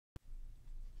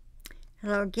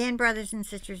Hello again, brothers and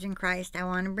sisters in Christ. I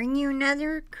want to bring you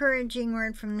another encouraging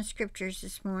word from the scriptures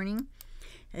this morning.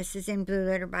 This is in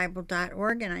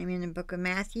blueletterbible.org, and I'm in the book of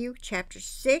Matthew, chapter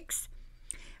 6.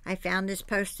 I found this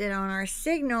posted on our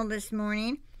signal this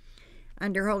morning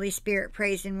under Holy Spirit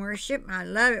Praise and Worship. I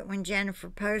love it when Jennifer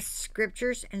posts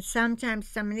scriptures, and sometimes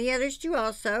some of the others do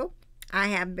also. I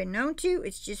have been known to.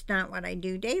 It's just not what I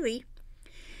do daily.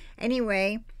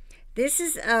 Anyway, this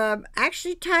is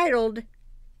actually titled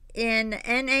in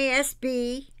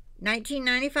NASB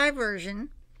 1995 version,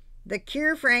 The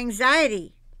Cure for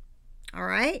Anxiety. All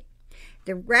right?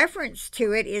 The reference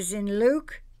to it is in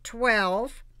Luke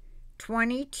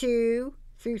 12:22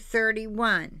 through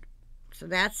 31. So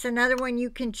that's another one you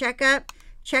can check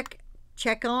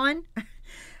on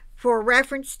for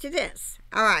reference to this.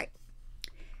 All right.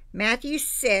 Matthew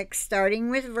 6, starting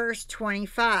with verse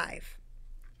 25.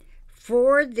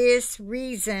 For this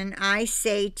reason I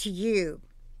say to you,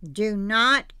 do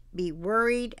not be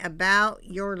worried about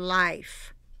your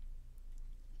life.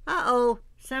 Uh-oh,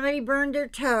 somebody burned their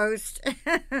toast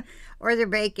or their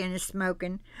bacon is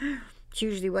smoking. It's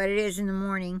usually what it is in the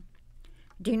morning.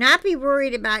 Do not be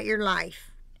worried about your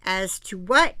life as to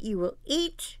what you will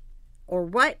eat or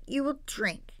what you will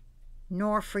drink,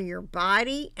 nor for your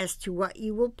body as to what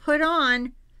you will put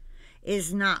on.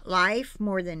 Is not life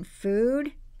more than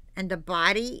food, and the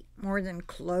body more than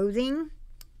clothing?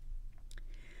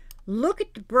 Look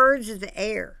at the birds of the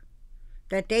air,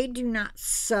 that they do not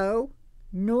sow,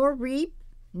 nor reap,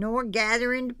 nor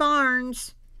gather into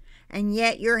barns, and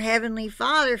yet your heavenly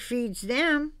Father feeds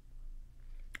them.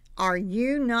 Are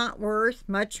you not worth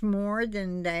much more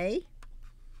than they?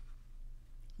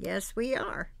 Yes, we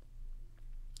are.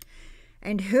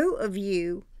 And who of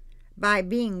you, by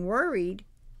being worried,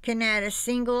 can add a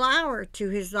single hour to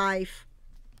his life?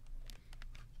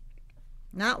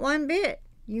 Not one bit.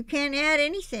 You can't add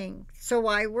anything, so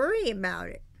why worry about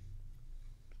it?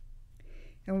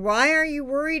 And why are you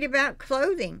worried about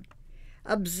clothing?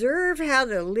 Observe how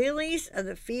the lilies of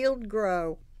the field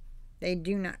grow. They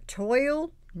do not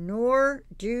toil, nor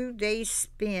do they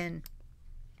spin.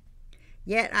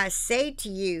 Yet I say to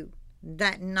you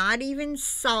that not even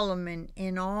Solomon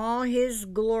in all his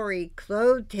glory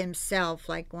clothed himself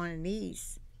like one of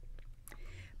these.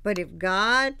 But if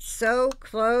God so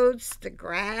clothes the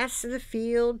grass of the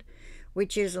field,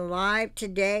 which is alive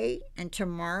today and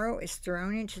tomorrow is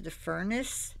thrown into the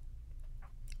furnace,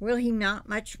 will he not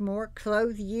much more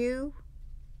clothe you,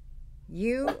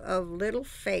 you of little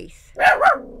faith?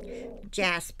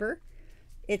 Jasper,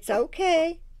 it's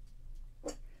okay.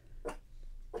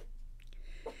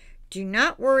 Do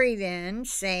not worry then,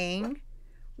 saying,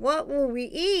 what will we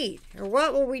eat, or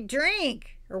what will we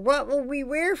drink, or what will we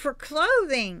wear for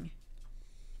clothing?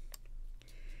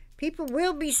 People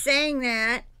will be saying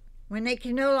that when they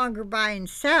can no longer buy and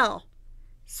sell.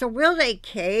 So will they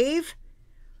cave,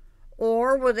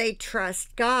 or will they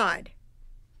trust God?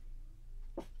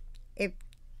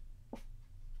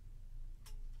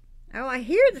 I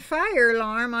hear the fire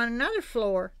alarm on another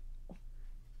floor.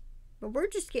 But we're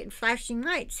just getting flashing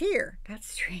lights here. That's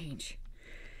strange.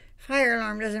 Fire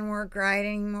alarm doesn't work right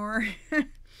anymore.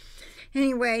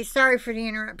 Anyway, sorry for the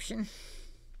interruption.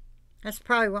 That's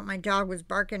probably what my dog was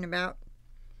barking about.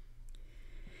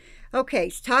 Okay,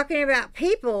 it's talking about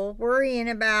people worrying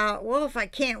about, well, if I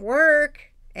can't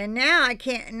work, and now I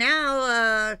can't,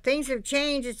 now things have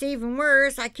changed, it's even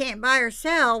worse, I can't buy or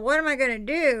sell, what am I going to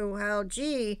do? Well,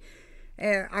 gee,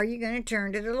 are you going to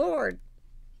turn to the Lord?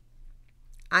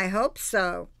 I hope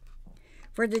so.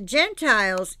 For the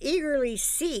Gentiles eagerly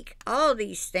seek all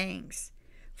these things.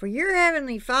 For your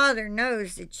heavenly Father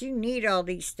knows that you need all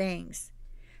these things.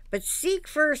 But seek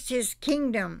first his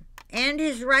kingdom and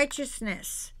his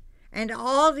righteousness, and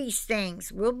all these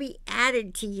things will be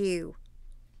added to you.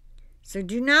 So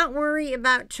do not worry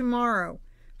about tomorrow,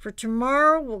 for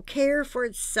tomorrow will care for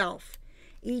itself.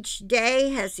 Each day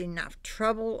has enough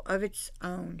trouble of its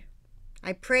own.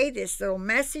 I pray this little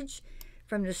message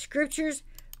from the scriptures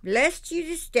blessed you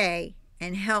this day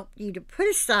and helped you to put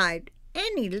aside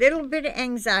any little bit of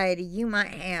anxiety you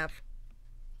might have.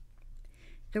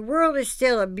 The world is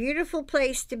still a beautiful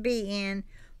place to be in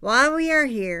while we are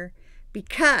here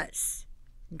because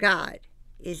God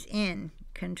is in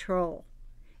control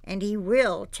and he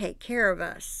will take care of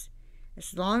us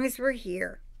as long as we're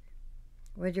here.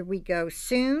 Whether we go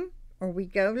soon or we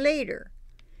go later,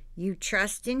 you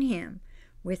trust in him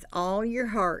with all your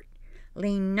heart.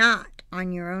 Lean not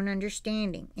on your own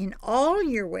understanding. In all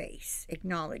your ways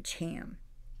acknowledge him,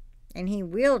 and he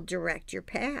will direct your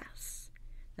paths.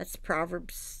 That's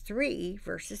Proverbs 3,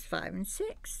 verses 5 and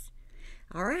 6.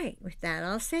 All right, with that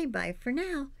I'll say bye for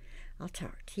now. I'll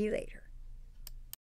talk to you later.